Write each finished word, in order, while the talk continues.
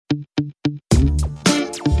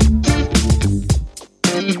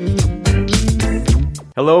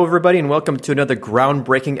Hello, everybody, and welcome to another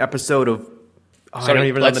groundbreaking episode of...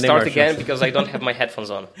 Sorry, let's start again because I don't have my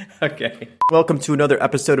headphones on. Okay. Welcome to another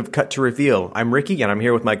episode of Cut to Reveal. I'm Ricky, and I'm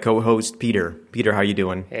here with my co-host, Peter. Peter, how you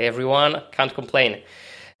doing? Hey, everyone. Can't complain.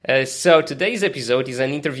 So today's episode is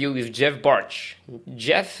an interview with Jeff Bartsch.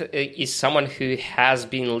 Jeff is someone who has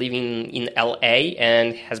been living in LA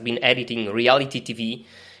and has been editing reality TV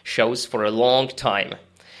shows for a long time.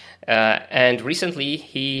 And recently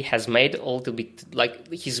he has made a little bit,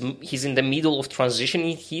 like he's in the middle of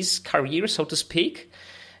transitioning his career, so to speak.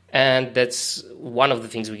 And that's one of the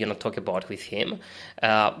things we're going to talk about with him.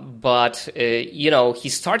 But he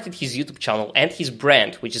started his YouTube channel and his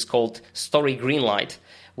brand, which is called Story Greenlight,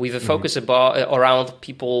 with a focus around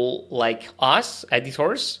people like us,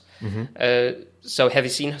 editors. So have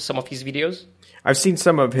you seen some of his videos? I've seen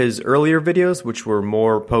some of his earlier videos, which were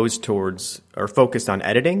more posed towards or focused on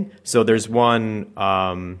editing. So there's one,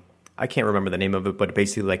 I can't remember the name of it, but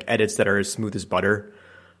basically like edits that are as smooth as butter,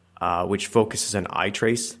 which focuses on eye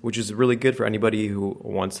trace, which is really good for anybody who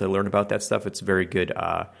wants to learn about that stuff. It's a very good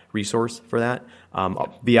resource for that.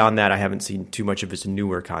 Beyond that, I haven't seen too much of his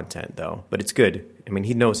newer content, though. But it's good. I mean,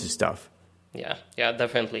 he knows his stuff. Yeah,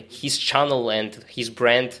 definitely. His channel and his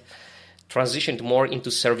brand transitioned more into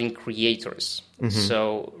serving creators.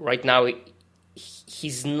 So right now,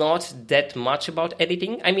 he's not that much about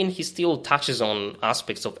editing. I mean, he still touches on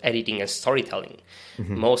aspects of editing and storytelling,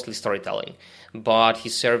 mostly storytelling, but he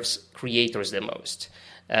serves creators the most.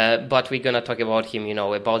 But we're going to talk about him,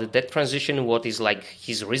 about that transition, what is like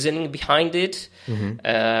his reasoning behind it,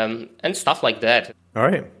 and stuff like that. All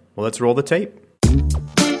right. Well, let's roll the tape.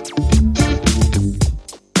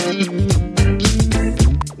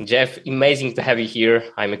 Jeff, amazing to have you here.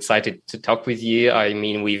 I'm excited to talk with you. I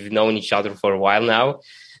mean, we've known each other for a while now.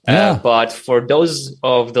 But for those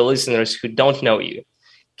of the listeners who don't know you,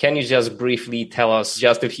 can you just briefly tell us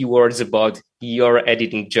just a few words about your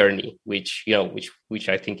editing journey, which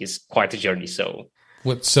I think is quite a journey. So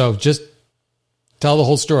just tell the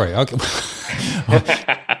whole story. Okay.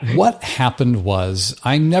 What happened was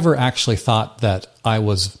I never actually thought that I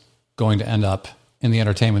was going to end up in the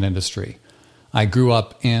entertainment industry. I grew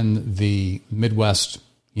up in the Midwest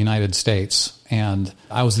United States, and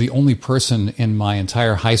I was the only person in my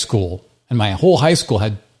entire high school, and my whole high school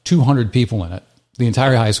had 200 people in it, the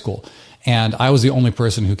entire high school, and I was the only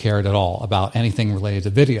person who cared at all about anything related to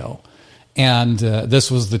video. And this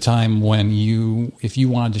was the time when if you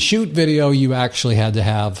wanted to shoot video, you actually had to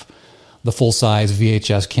have the full-size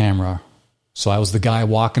VHS camera. So I was the guy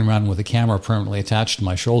walking around with a camera permanently attached to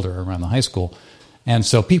my shoulder around the high school. And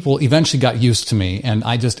so people eventually got used to me, and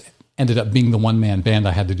I just ended up being the one-man band.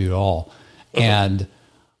 I had to do it all. And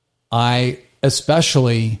I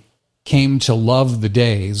especially came to love the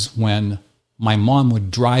days when my mom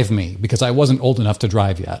would drive me, because I wasn't old enough to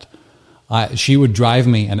drive yet. She would drive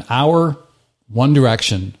me an hour, one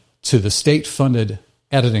direction, to the state-funded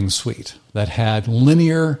editing suite that had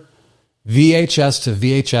linear VHS to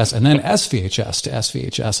VHS and then SVHS to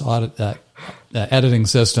SVHS editing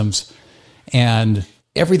systems. And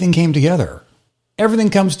everything came together. Everything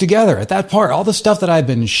comes together at that part. All the stuff that I've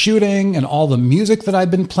been shooting and all the music that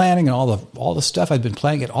I've been planning and all the stuff I've been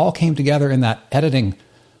playing, it all came together in that editing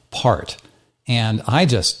part. And I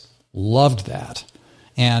just loved that.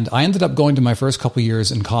 And I ended up going to my first couple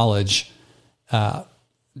years in college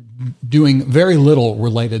doing very little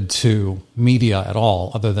related to media at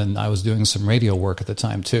all, other than I was doing some radio work at the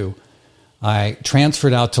time too. I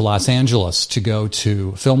transferred out to Los Angeles to go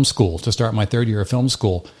to film school, to start my third year of film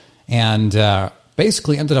school, and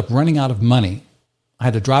basically ended up running out of money. I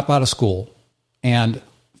had to drop out of school. And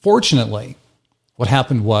fortunately, what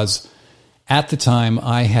happened was, at the time,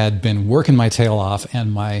 I had been working my tail off,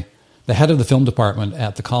 and the head of the film department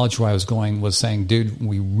at the college where I was going was saying, dude,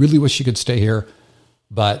 we really wish you could stay here,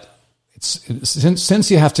 but since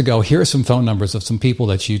you have to go, here are some phone numbers of some people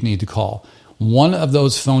that you need to call. One of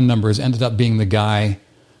those phone numbers ended up being the guy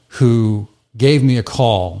who gave me a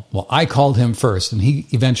call. Well, I called him first, and he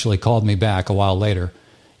eventually called me back a while later.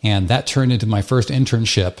 And that turned into my first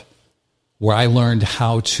internship, where I learned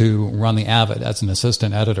how to run the Avid as an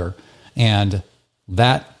assistant editor. And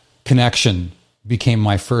that connection became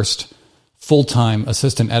my first full-time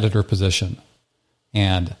assistant editor position.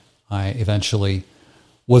 And I eventually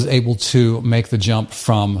was able to make the jump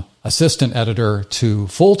from assistant editor to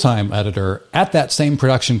full-time editor at that same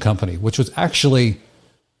production company, which was actually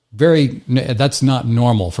that's not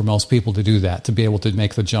normal for most people to do that, to be able to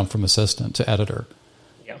make the jump from assistant to editor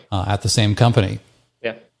at the same company.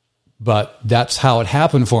 Yeah. But that's how it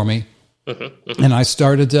happened for me. And I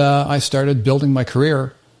started building my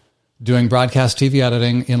career doing broadcast TV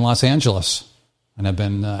editing in Los Angeles. and I've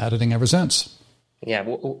been editing ever since. Yeah.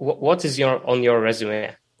 What is on your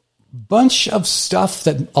resume? Bunch of stuff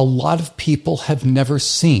that a lot of people have never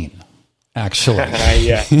seen, actually.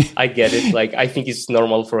 Yeah, I get it. Like, I think it's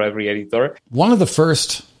normal for every editor. One of the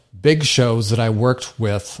first big shows that I worked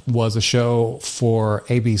with was a show for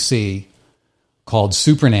ABC called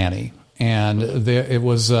Super Nanny. And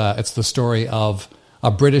it's the story of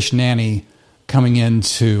a British nanny coming in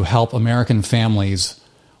to help American families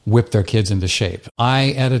whip their kids into shape. I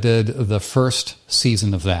edited the first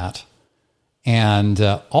season of that. And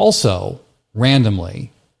also,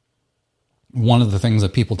 randomly, one of the things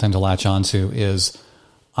that people tend to latch onto is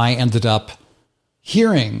I ended up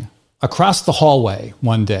hearing across the hallway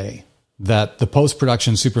one day that the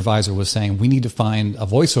post-production supervisor was saying, we need to find a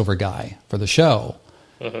voiceover guy for the show.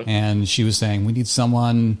 Mm-hmm. And she was saying, we need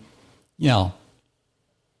someone,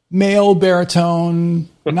 male baritone,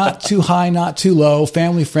 not too high, not too low,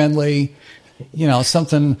 family friendly,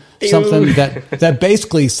 something that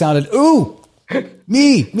basically sounded, ooh,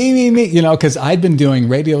 me, because I'd been doing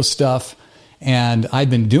radio stuff and I'd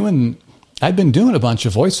been doing a bunch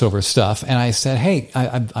of voiceover stuff. And I said, hey,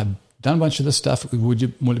 I've done a bunch of this stuff. Would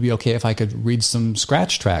it be okay if I could read some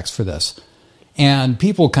scratch tracks for this? And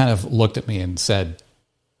people kind of looked at me and said,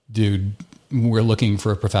 dude, we're looking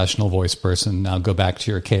for a professional voice person. Now go back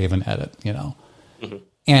to your cave and edit, Mm-hmm.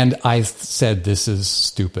 And I said, this is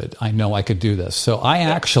stupid. I know I could do this. So I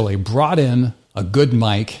actually brought in a good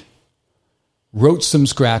mic, wrote some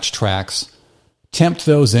scratch tracks, temped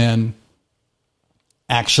those in,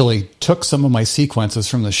 actually took some of my sequences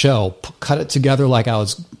from the show, cut it together like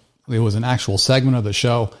it was an actual segment of the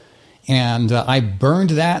show. And I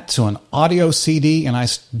burned that to an audio CD and I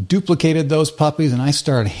duplicated those puppies and I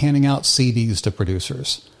started handing out CDs to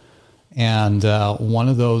producers. And one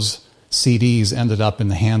of those CDs ended up in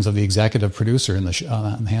the hands of the executive producer, in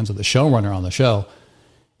the hands of the showrunner on the show.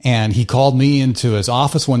 And he called me into his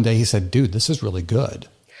office one day. He said, dude, this is really good.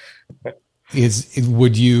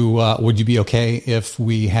 Would you be okay if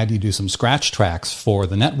we had you do some scratch tracks for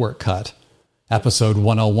the network cut, episode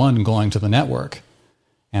 101 going to the network?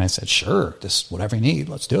 And I said, sure, just whatever you need,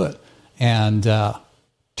 let's do it. And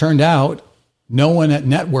turned out no one at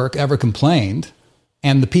network ever complained.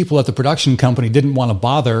 And the people at the production company didn't want to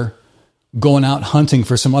bother going out hunting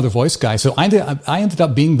for some other voice guy. So I ended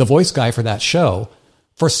up being the voice guy for that show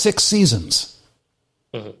for 6 seasons.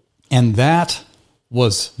 Mm-hmm. And that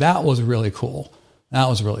was really cool. That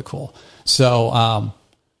was really cool. So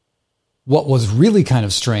what was really kind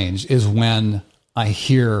of strange is when I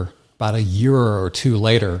hear about a year or 2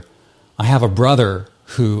 later, I have a brother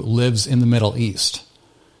who lives in the Middle East.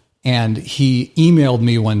 And he emailed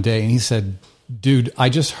me one day and he said, dude, I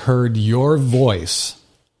just heard your voice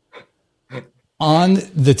on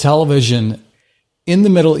the television in the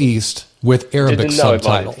Middle East with Arabic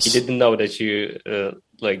subtitles. He didn't know that you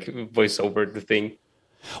voice over the thing.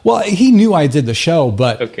 Well, he knew I did the show,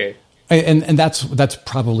 but okay. And that's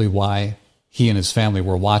probably why he and his family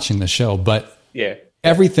were watching the show. But yeah,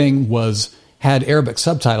 everything had Arabic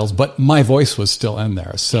subtitles, but my voice was still in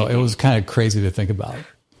there. So It was kind of crazy to think about.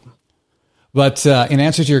 But in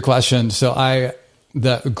answer to your question, so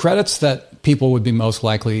the credits that people would be most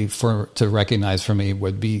likely to recognize for me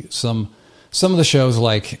would be some of the shows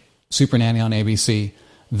like Super Nanny on ABC.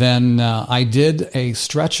 Then I did a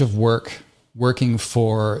stretch of working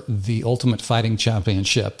for the Ultimate Fighting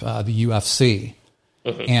Championship, the UFC.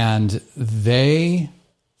 Mm-hmm. And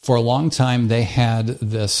for a long time, they had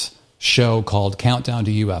this show called Countdown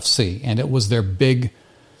to UFC. And it was their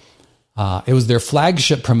their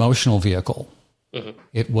flagship promotional vehicle. Mm-hmm.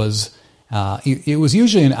 It was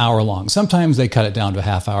usually an hour long. Sometimes they cut it down to a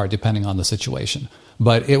half hour, depending on the situation.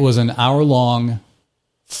 But it was an hour long,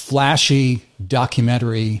 flashy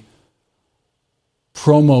documentary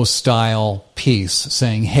promo style piece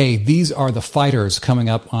saying, hey, these are the fighters coming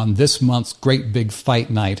up on this month's great big fight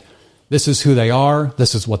night. This is who they are.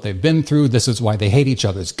 This is what they've been through. This is why they hate each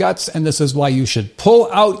other's guts. And this is why you should pull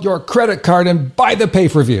out your credit card and buy the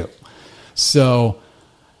pay-per-view. So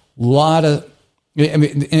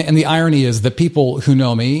and the irony is that people who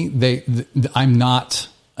know me, I'm not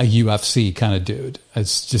a UFC kind of dude.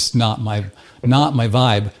 It's just not my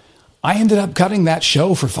vibe. I ended up cutting that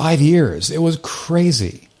show for 5 years. It was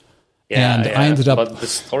crazy. Yeah, and I ended up. But the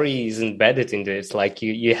story is embedded into it. It's like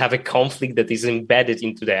you have a conflict that is embedded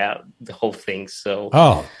into the whole thing. So.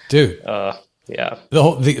 Oh, dude. Yeah.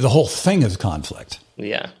 The whole thing is conflict.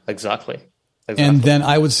 Yeah, exactly. And then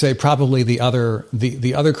I would say probably the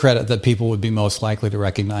other credit that people would be most likely to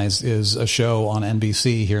recognize is a show on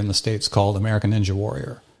NBC here in the States called American Ninja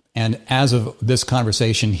Warrior. And as of this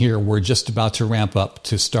conversation here, we're just about to ramp up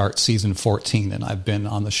to start season 14. And I've been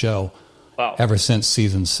on the show ever since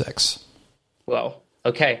season 6. Wow.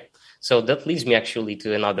 Okay. So that leads me actually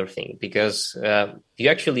to another thing, because you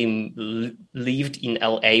actually lived in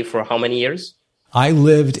LA for how many years? I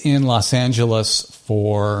lived in Los Angeles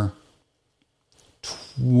for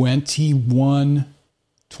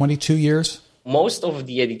 22 years. Most of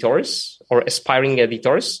the editors or aspiring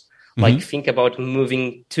editors like think about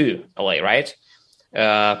moving to LA, right?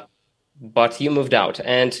 But you moved out.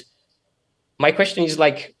 And my question is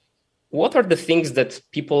like, what are the things that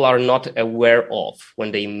people are not aware of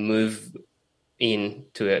when they move in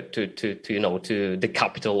to the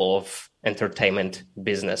capital of entertainment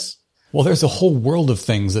business? Well, there's a whole world of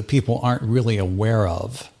things that people aren't really aware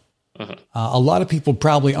of. A lot of people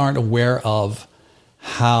probably aren't aware of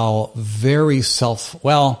how very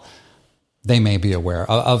they may be aware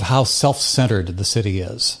of how self-centered the city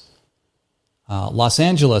is. Los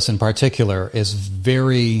Angeles in particular is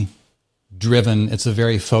very driven. It's a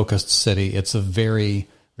very focused city. It's a very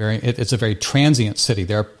transient city.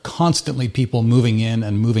 There are constantly people moving in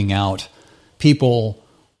and moving out. People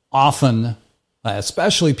often,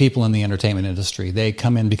 especially people in the entertainment industry, they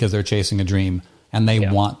come in because they're chasing a dream and they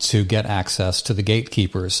want to get access to the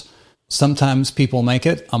gatekeepers. Sometimes people make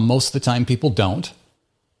it. Most of the time people don't.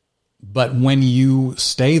 But when you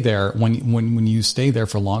stay there, when you stay there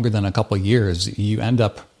for longer than a couple of years, you end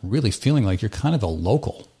up really feeling like you're kind of a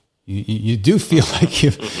local. You do feel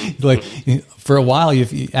like for a while.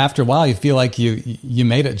 After a while, you feel like you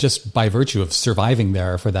made it just by virtue of surviving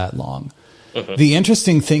there for that long. The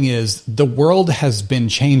interesting thing is the world has been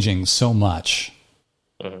changing so much,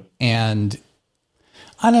 and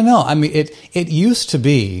I don't know. I mean, it used to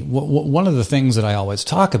be one of the things that I always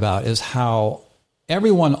talk about is how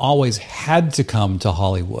everyone always had to come to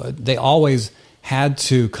Hollywood. They always had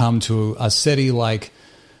to come to a city like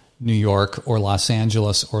New York or Los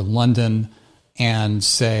Angeles or London and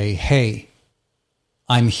say, hey,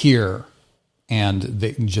 I'm here. And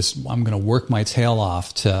I'm going to work my tail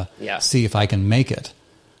off to see if I can make it.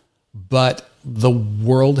 But the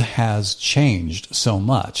world has changed so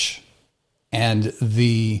much. And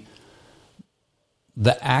the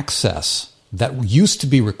access that used to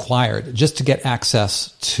be required just to get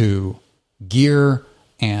access to gear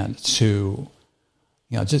and to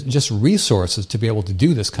just resources to be able to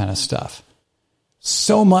do this kind of stuff.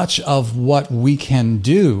 So much of what we can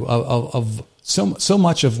do, so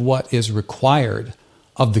much of what is required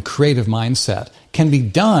of the creative mindset can be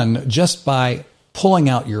done just by pulling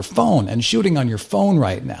out your phone and shooting on your phone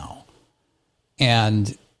right now.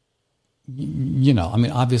 And, I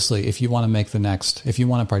mean, obviously, if you want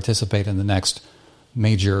to participate in the next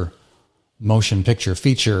major motion picture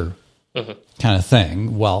feature kind of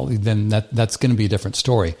thing, well, then that's going to be a different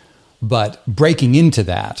story. But breaking into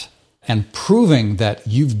that and proving that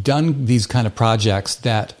you've done these kind of projects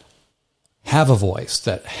that have a voice,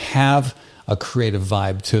 that have a creative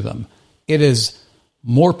vibe to them, it is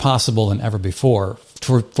more possible than ever before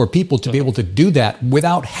for people to be able to do that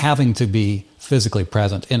without having to be physically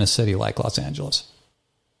present in a city like Los Angeles.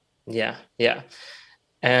 Yeah.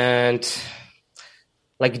 And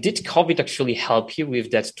did COVID actually help you with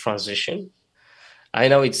that transition? I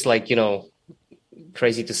know it's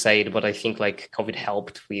crazy to say it, but I think COVID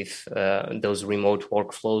helped with those remote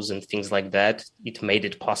workflows and things like that. It made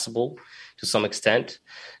it possible to some extent.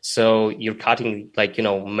 So you're cutting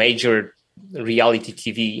major reality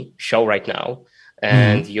TV show right now,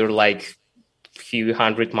 and you're few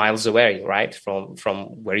hundred miles away, right, from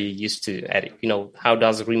where you used to edit. How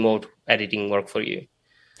does remote editing work for you?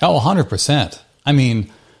 Oh, 100%. I mean,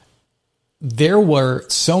 there were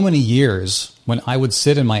so many years when I would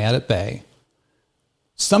sit in my edit bay,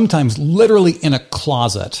 sometimes literally in a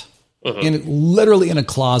closet, a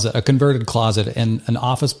converted closet in an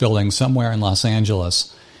office building somewhere in Los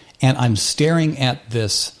Angeles, and I'm staring at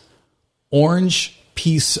this orange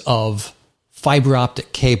piece of fiber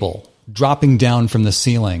optic cable dropping down from the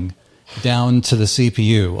ceiling down to the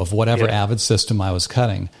CPU of whatever Avid system I was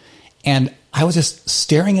cutting. And I was just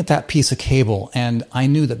staring at that piece of cable, and I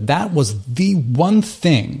knew that was the one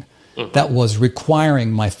thing that was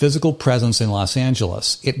requiring my physical presence in Los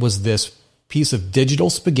Angeles. It was this piece of digital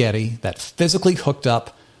spaghetti that physically hooked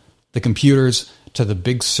up the computers to the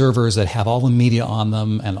big servers that have all the media on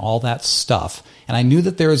them and all that stuff. And I knew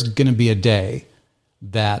that there was going to be a day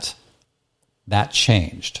that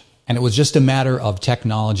changed. And it was just a matter of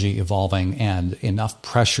technology evolving and enough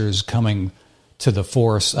pressures coming to the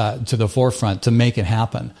forefront to make it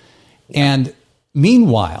happen. And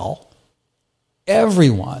meanwhile,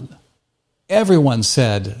 everyone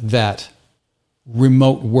said that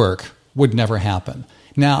remote work would never happen.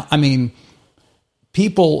 Now, I mean,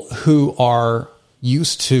 people who are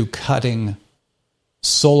used to cutting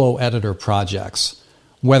solo editor projects,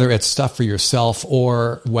 whether it's stuff for yourself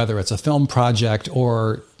or whether it's a film project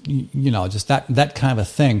or, just that kind of a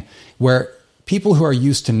thing, where people who are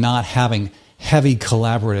used to not having heavy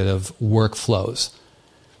collaborative workflows,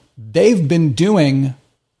 they've been doing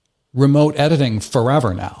remote editing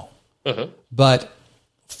forever now. But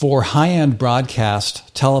for high-end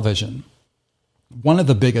broadcast television, one of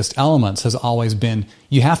the biggest elements has always been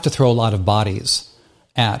you have to throw a lot of bodies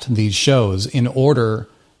at these shows in order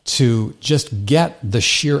to just get the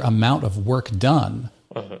sheer amount of work done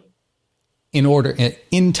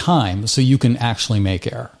in time so you can actually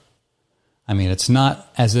make air. I mean, it's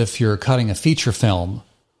not as if you're cutting a feature film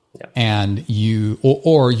and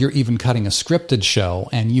or you're even cutting a scripted show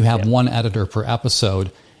and you have one editor per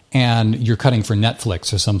episode and you're cutting for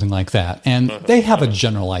Netflix or something like that. And they have a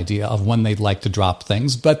general idea of when they'd like to drop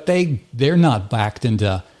things, but they're not backed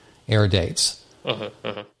into air dates.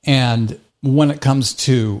 And when it comes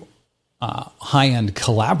to high-end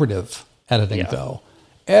collaborative editing, though,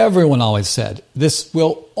 everyone always said, this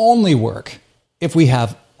will only work if we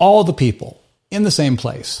have all the people in the same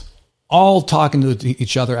place, all talking to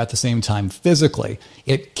each other at the same time physically.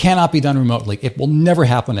 It cannot be done remotely. It will never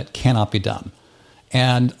happen. It cannot be done.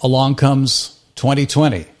 And along comes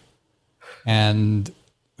 2020. And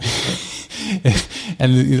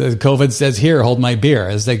COVID says, here, hold my beer.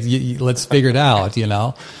 It's like, let's figure it out,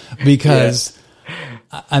 because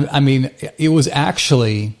I mean, it was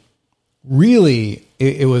actually really,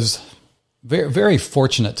 it was very, very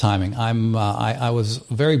fortunate timing. I was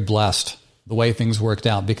very blessed the way things worked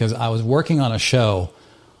out because I was working on a show,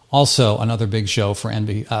 also another big show for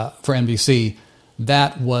NBC,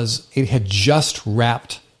 it had just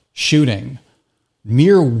wrapped shooting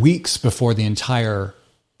mere weeks before the entire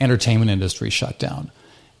entertainment industry shut down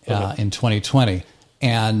in 2020.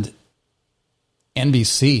 And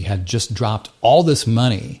NBC had just dropped all this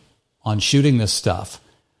money on shooting this stuff.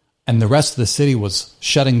 And the rest of the city was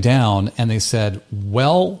shutting down. And they said,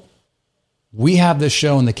 well, we have this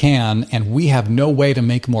show in the can and we have no way to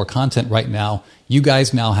make more content right now. You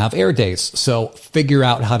guys now have air dates. So figure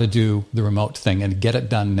out how to do the remote thing and get it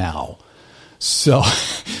done now. So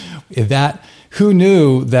who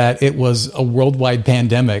knew that it was a worldwide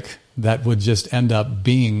pandemic that would just end up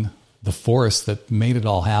being the force that made it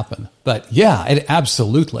all happen? But yeah, it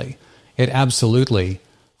absolutely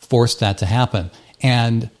forced that to happen.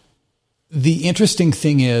 And the interesting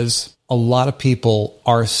thing is a lot of people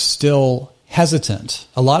are still hesitant.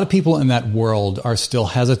 A lot of people in that world are still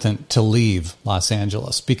hesitant to leave Los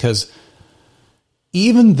Angeles because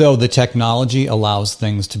even though the technology allows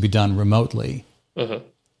things to be done remotely,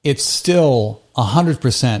 it's still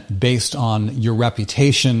 100% based on your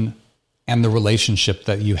reputation and the relationship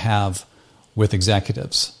that you have with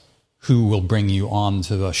executives who will bring you on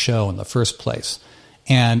to the show in the first place.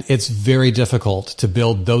 And it's very difficult to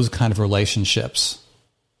build those kind of relationships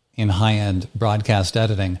in high-end broadcast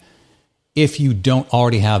editing if you don't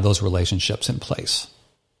already have those relationships in place.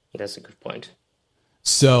 That's a good point.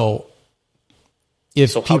 So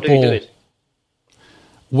how do you do it?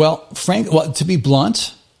 Well, to be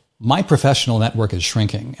blunt, my professional network is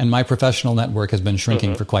shrinking, and my professional network has been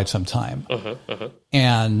shrinking for quite some time.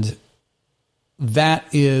 And that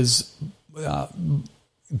is,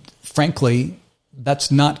 frankly,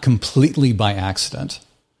 that's not completely by accident,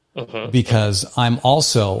 because I'm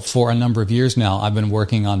also, for a number of years now, I've been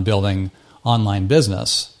working on building online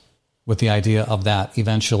business with the idea of that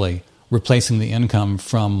eventually replacing the income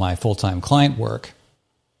from my full-time client work,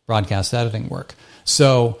 broadcast editing work.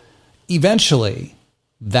 So eventually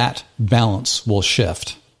that balance will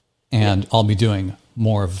shift and I'll be doing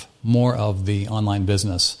more of the online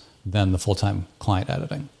business than the full-time client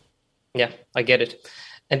editing. Yeah, I get it.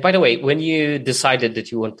 And by the way, when you decided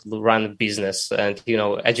that you want to run a business and,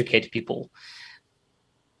 educate people,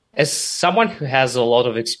 as someone who has a lot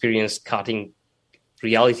of experience cutting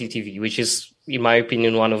reality TV, which is, in my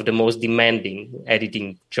opinion, one of the most demanding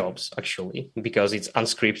editing jobs, actually, because it's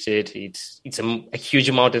unscripted, it's a huge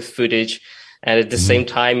amount of footage, and at the same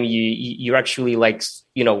time, you're actually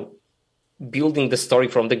building the story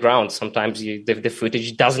from the ground. Sometimes the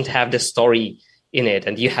footage doesn't have the story in it,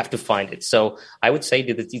 and you have to find it. So I would say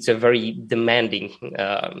that it's a very demanding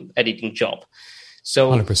editing job.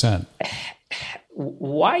 So 100%.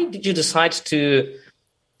 Why did you decide to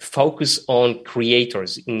focus on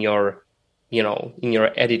creators in your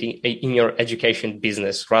editing, in your education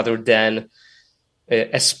business, rather than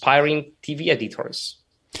aspiring TV editors?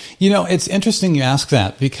 It's interesting you ask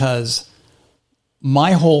that, because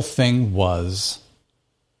my whole thing was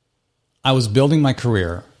I was building my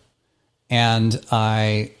career, and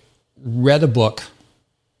I read a book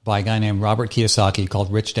by a guy named Robert Kiyosaki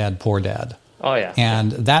called Rich Dad, Poor Dad. Oh, yeah.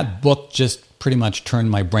 And that book just pretty much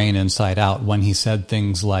turned my brain inside out when he said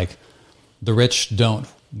things like, the rich don't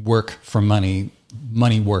work for money,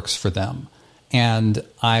 money works for them. And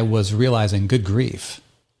I was realizing, good grief,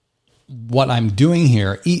 what I'm doing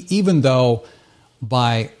here, even though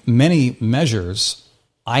by many measures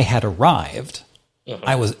I had arrived,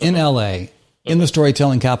 I was in LA, in the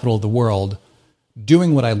storytelling capital of the world,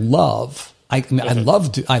 doing what I love. I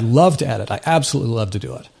love to edit. I absolutely love to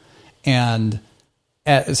do it. And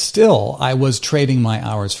still, I was trading my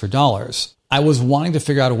hours for dollars. I was wanting to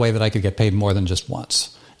figure out a way that I could get paid more than just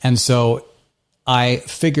once. And so I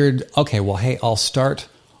figured, okay, well, hey, I'll start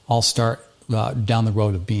down the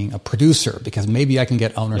road of being a producer, because maybe I can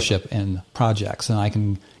get ownership in projects and I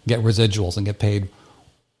can get residuals and get paid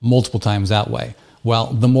multiple times that way. Well,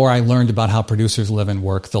 the more I learned about how producers live and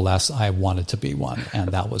work, the less I wanted to be one. And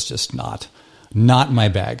that was just not my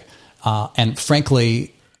bag. And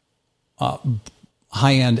frankly,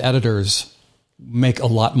 high-end editors make a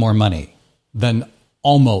lot more money than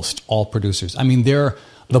almost all producers. I mean,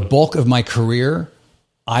 the bulk of my career,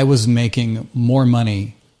 I was making more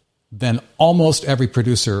money than almost every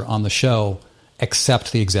producer on the show,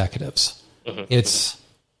 except the executives. It's,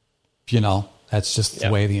 that's just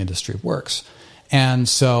the way the industry works. And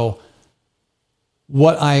so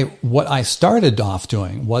what I started off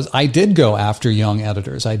doing was I did go after young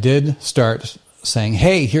editors. I did start saying,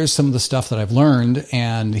 hey, here's some of the stuff that I've learned,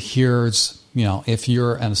 and here's, if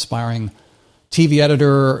you're an aspiring TV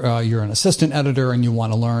editor, you're an assistant editor, and you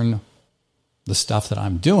want to learn the stuff that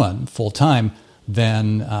I'm doing full time,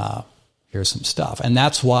 then here's some stuff. And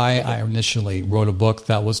that's why I initially wrote a book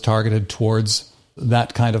that was targeted towards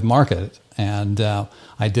that kind of market. And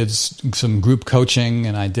I did some group coaching,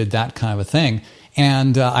 and I did that kind of a thing.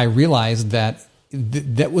 And I realized that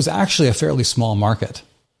that was actually a fairly small market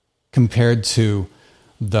compared to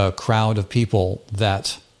the crowd of people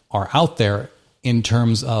that are out there, in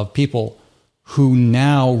terms of people who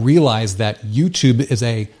now realize that YouTube is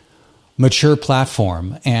a mature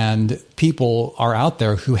platform, and people are out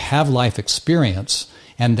there who have life experience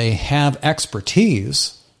and they have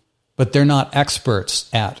expertise, but they're not experts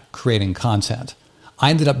at creating content.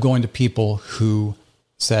 I ended up going to people who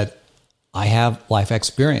said, I have life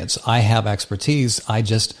experience, I have expertise, I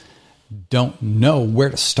just don't know where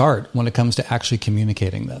to start when it comes to actually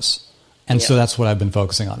communicating this. And so that's what I've been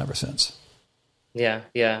focusing on ever since. Yeah,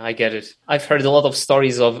 I get it. I've heard a lot of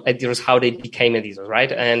stories of editors, how they became editors,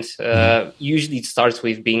 right? And usually it starts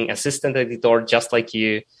with being assistant editor, just like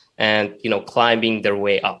you, and, climbing their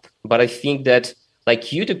way up. But I think that like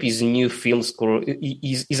YouTube is a new film school,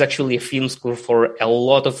 is actually a film school for a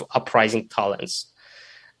lot of uprising talents.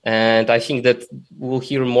 And I think that we'll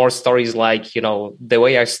hear more stories like, the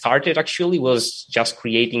way I started actually was just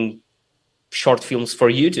creating short films for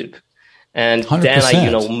YouTube. And 100%.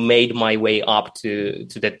 Then I, made my way up to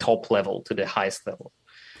the top level, to the highest level.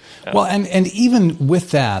 Well, and even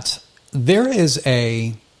with that, there is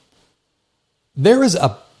a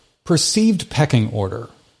perceived pecking order.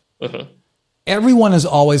 Everyone is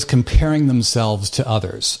always comparing themselves to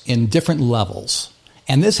others in different levels.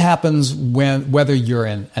 And this happens whether you're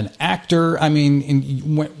an actor. I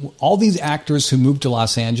mean, all these actors who moved to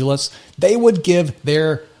Los Angeles, they would give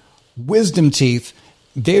their wisdom teeth.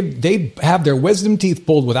 They'd have their wisdom teeth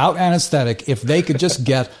pulled without anesthetic if they could just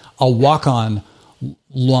get a walk-on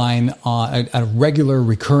line on a regular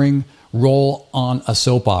recurring role on a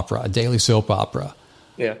soap opera, a daily soap opera.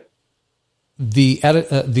 Yeah.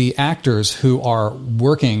 The actors who are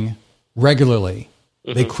working regularly,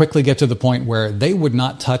 they quickly get to the point where they would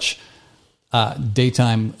not touch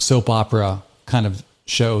daytime soap opera kind of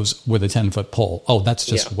shows with a 10-foot pole. Oh, that's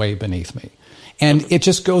just way beneath me. And it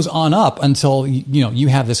just goes on up until, you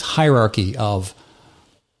have this hierarchy of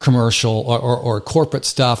commercial or corporate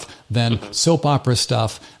stuff, then soap opera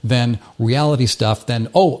stuff, then reality stuff, then,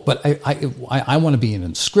 but I want to be in a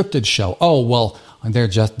scripted show. Oh, well, they're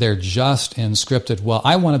just in scripted. Well,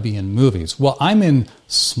 I want to be in movies. Well, I'm in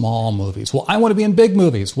small movies. Well, I want to be in big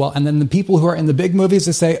movies. Well, and then the people who are in the big movies,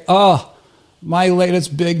 they say, oh, my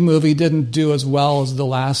latest big movie didn't do as well as the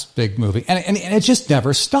last big movie. And it just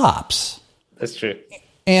never stops. That's true.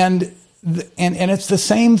 And it's the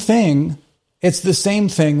same thing. It's the same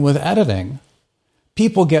thing with editing.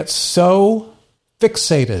 People get so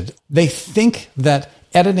fixated. They think that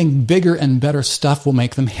editing bigger and better stuff will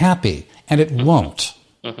make them happy, and it won't.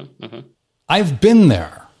 I've been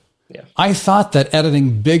there. Yeah. I thought that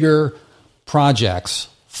editing bigger projects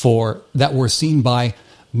that were seen by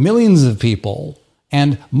millions of people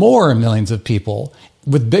and more millions of people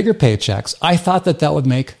with bigger paychecks, I thought that would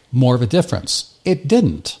make more of a difference. It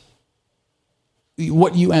didn't.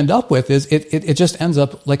 What you end up with is it just ends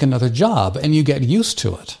up like another job, and you get used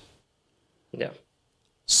to it. Yeah.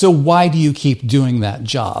 So why do you keep doing that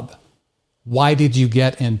job? Why did you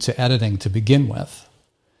get into editing to begin with?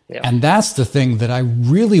 Yeah. And that's the thing that I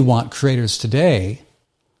really want creators today,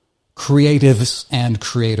 creatives and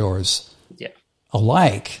creators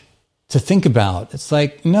alike, to think about. It's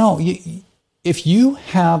like, no, if you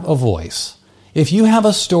have a voice, if you have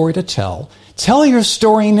a story to tell your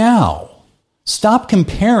story now. Stop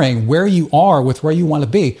comparing where you are with where you want to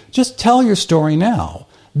be. Just tell your story now.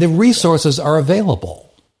 The resources are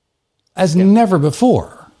available as never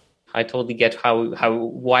before. I totally get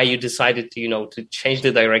why you decided to change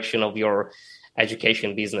the direction of your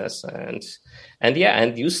education business, and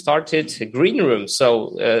you started Green Room.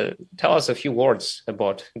 So tell us a few words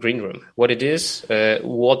about Green Room, what it is,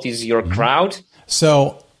 what is your crowd.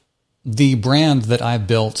 So the brand that I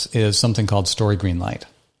built is something called Story Greenlight,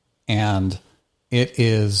 and it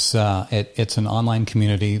is it's an online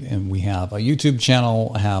community, and we have a YouTube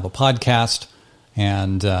channel, I have a podcast,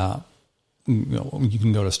 and you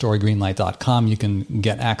can go to storygreenlight.com. You can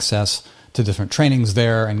get access to different trainings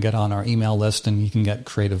there and get on our email list, and you can get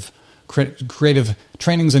creative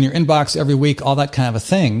trainings in your inbox every week, all that kind of a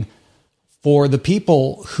thing, for the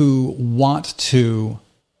people who want to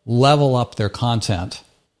level up their content,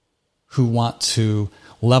 who want to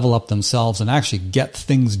level up themselves and actually get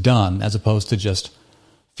things done, as opposed to just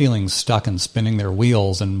feeling stuck and spinning their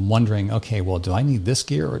wheels and wondering, okay, well, do I need this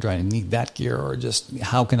gear or do I need that gear, or just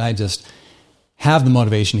how can I just have the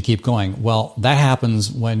motivation to keep going? Well, that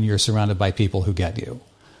happens when you're surrounded by people who get you.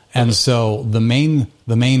 And so the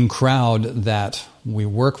main crowd that we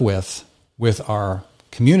work with our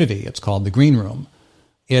community, it's called the Green Room.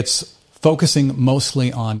 It's focusing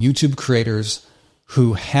mostly on YouTube creators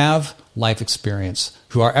who have life experience,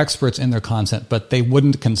 who are experts in their content, but they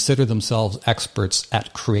wouldn't consider themselves experts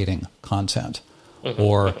at creating content,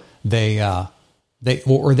 or they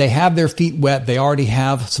have their feet wet, they already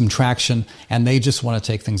have some traction, and they just want to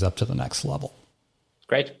take things up to the next level.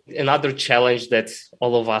 Great. Another challenge that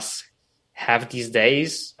all of us have these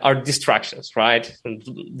days are distractions, right? And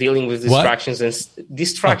dealing with distractions and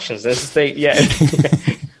stay.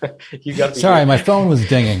 You got me. Sorry, my phone was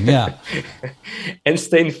dinging. Yeah. And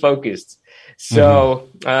staying focused. So,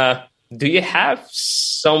 do you have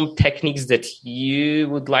some techniques that you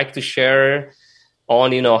would like to share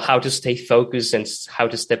on, how to stay focused and how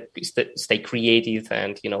to stay creative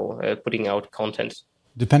and, putting out content?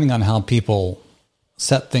 Depending on how people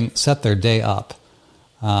set their day up.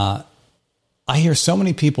 I hear so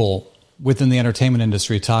many people within the entertainment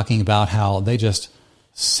industry talking about how they just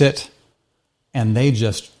sit and they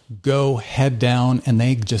just go head down and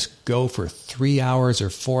they just go for 3 hours or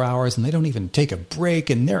 4 hours and they don't even take a break,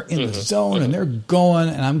 and they're in the zone and they're going,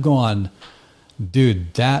 and I'm going,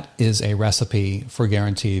 dude, that is a recipe for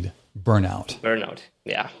guaranteed burnout.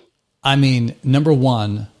 Yeah. I mean, number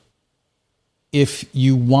one, if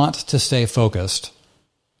you want to stay focused,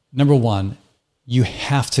 you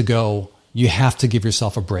have to give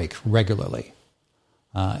yourself a break regularly.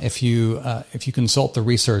 If you consult the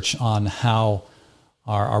research on how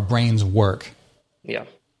our brains work,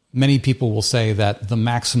 many people will say that the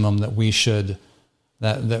maximum that we should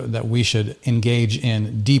engage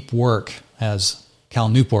in deep work, as Cal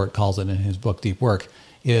Newport calls it in his book Deep Work,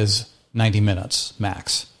 is 90 minutes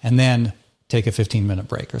max, and then take a 15-minute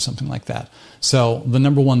break or something like that. So the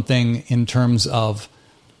number one thing in terms of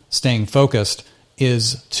staying focused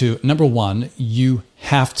is to, number one, you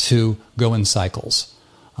have to go in cycles.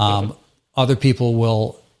 Other people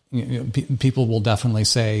will definitely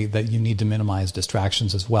say that you need to minimize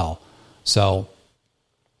distractions as well. So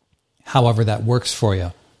however that works for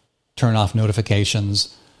you, turn off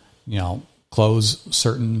notifications, close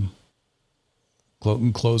certain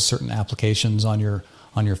applications on your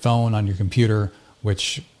phone, on your computer,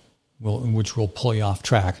 which will pull you off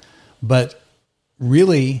track. But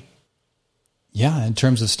really, in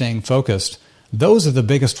terms of staying focused, those are the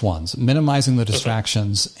biggest ones, minimizing the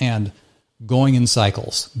distractions and going in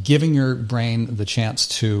cycles, giving your brain the chance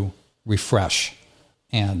to refresh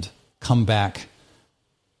and come back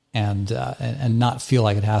and not feel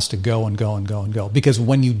like it has to go and go and go and go. Because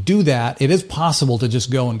when you do that, it is possible to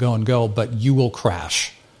just go and go and go, but you will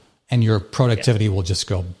crash and your productivity will just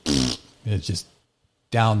go, it's just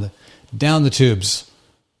down the tubes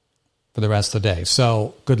for the rest of the day.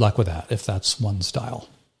 So good luck with that, if that's one style.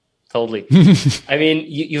 Totally. I mean,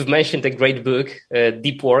 you've mentioned a great book,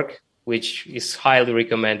 Deep Work. which is highly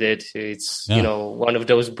recommended. It's, one of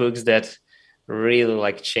those books that really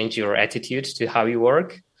like change your attitude to how you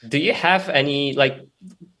work. Do you have any, like,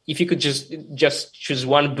 if you could just choose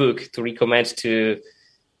one book to recommend to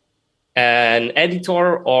an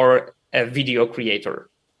editor or a video creator?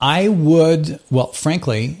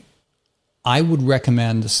 Frankly, I would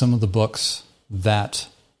recommend some of the books that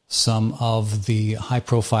some of the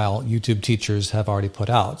high-profile YouTube teachers have already put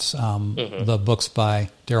out. The books by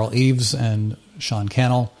Daryl Eves and Sean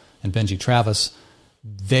Cannell and Benji Travis,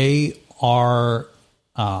 they are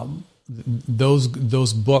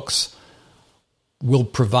those books will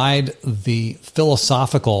provide the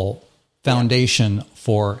philosophical foundation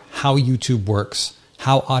for how YouTube works,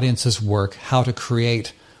 how audiences work, how to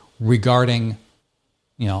create regarding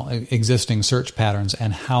existing search patterns,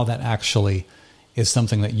 and how that actually is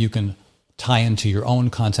something that you can tie into your own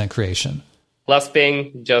content creation. Last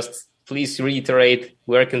thing, just please reiterate,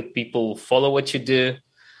 where can people follow what you do?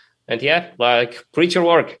 And preach your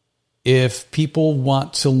work. If people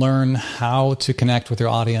want to learn how to connect with their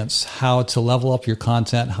audience, how to level up your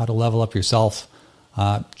content, how to level up yourself,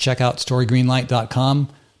 check out storygreenlight.com.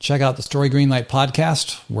 Check out the Story Greenlight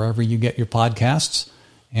podcast, wherever you get your podcasts,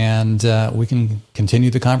 and we can continue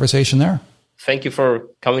the conversation there. Thank you for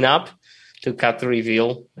coming up to Cut the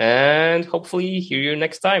Reveal, and hopefully hear you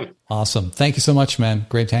next time. Awesome. Thank you so much, man.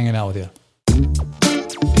 Great hanging out with you.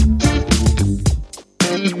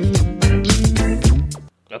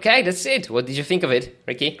 Okay, that's it. What did you think of it,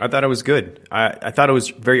 Ricky? I thought it was good. I thought it was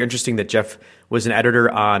very interesting that Jeff was an editor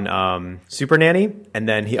on Super Nanny, and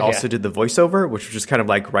then he also did the voiceover, which was just kind of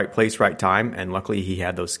like right place, right time, and luckily he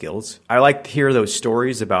had those skills. I like to hear those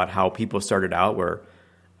stories about how people started out where,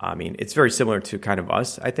 it's very similar to kind of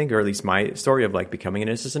us, I think, or at least my story of like becoming an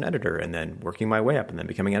assistant editor and then working my way up and then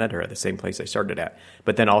becoming an editor at the same place I started at.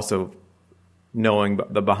 But then also knowing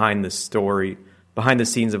the behind the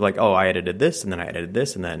scenes of like, oh, I edited this and then I edited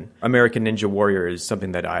this, and then American Ninja Warrior is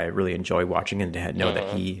something that I really enjoy watching, and to know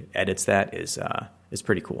that he edits that is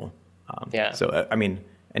pretty cool. So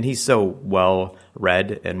and he's so well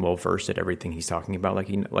read and well versed at everything he's talking about.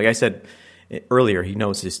 Like I said earlier, he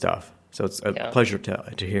knows his stuff. So it's a pleasure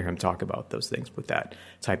to hear him talk about those things with that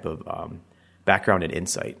type of background and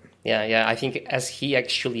insight. Yeah. I think as he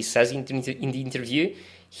actually says in the interview,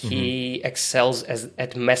 he excels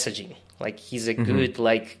at messaging. Like he's a good,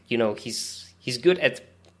 he's good at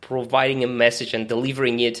providing a message and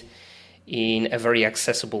delivering it in a very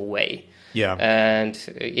accessible way. Yeah. And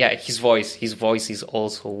his voice is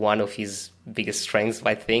also one of his biggest strengths,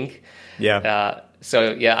 I think. Yeah.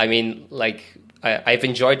 I've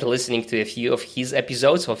enjoyed listening to a few of his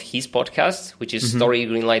episodes of his podcast, which is Story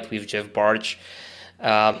Greenlight with Jeff Bartsch.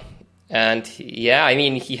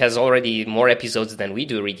 He has already more episodes than we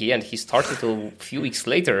do, Ricky, and he started a few weeks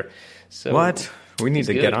later. So what? We need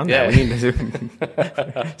to get on that. We need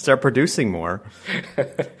to start producing more.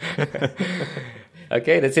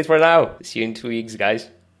 Okay, that's it for now. See you in 2 weeks, guys.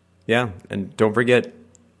 Yeah, and don't forget,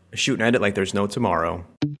 shoot and edit like there's no tomorrow.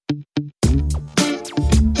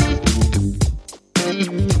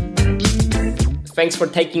 Thanks for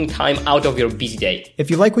taking time out of your busy day.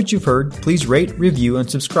 If you like what you've heard, please rate, review, and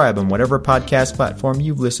subscribe on whatever podcast platform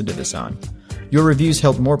you've listened to this on. Your reviews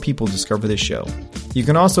help more people discover this show. You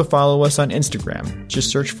can also follow us on Instagram.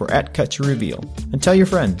 Just search for @CutToReveal and tell your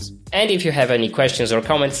friends. And if you have any questions or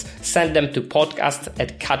comments, send them to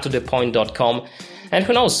podcast@cuttothepoint.com. And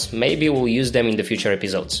who knows, maybe we'll use them in the future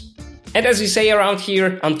episodes. And as we say around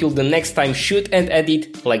here, until the next time, shoot and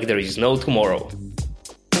edit like there is no tomorrow.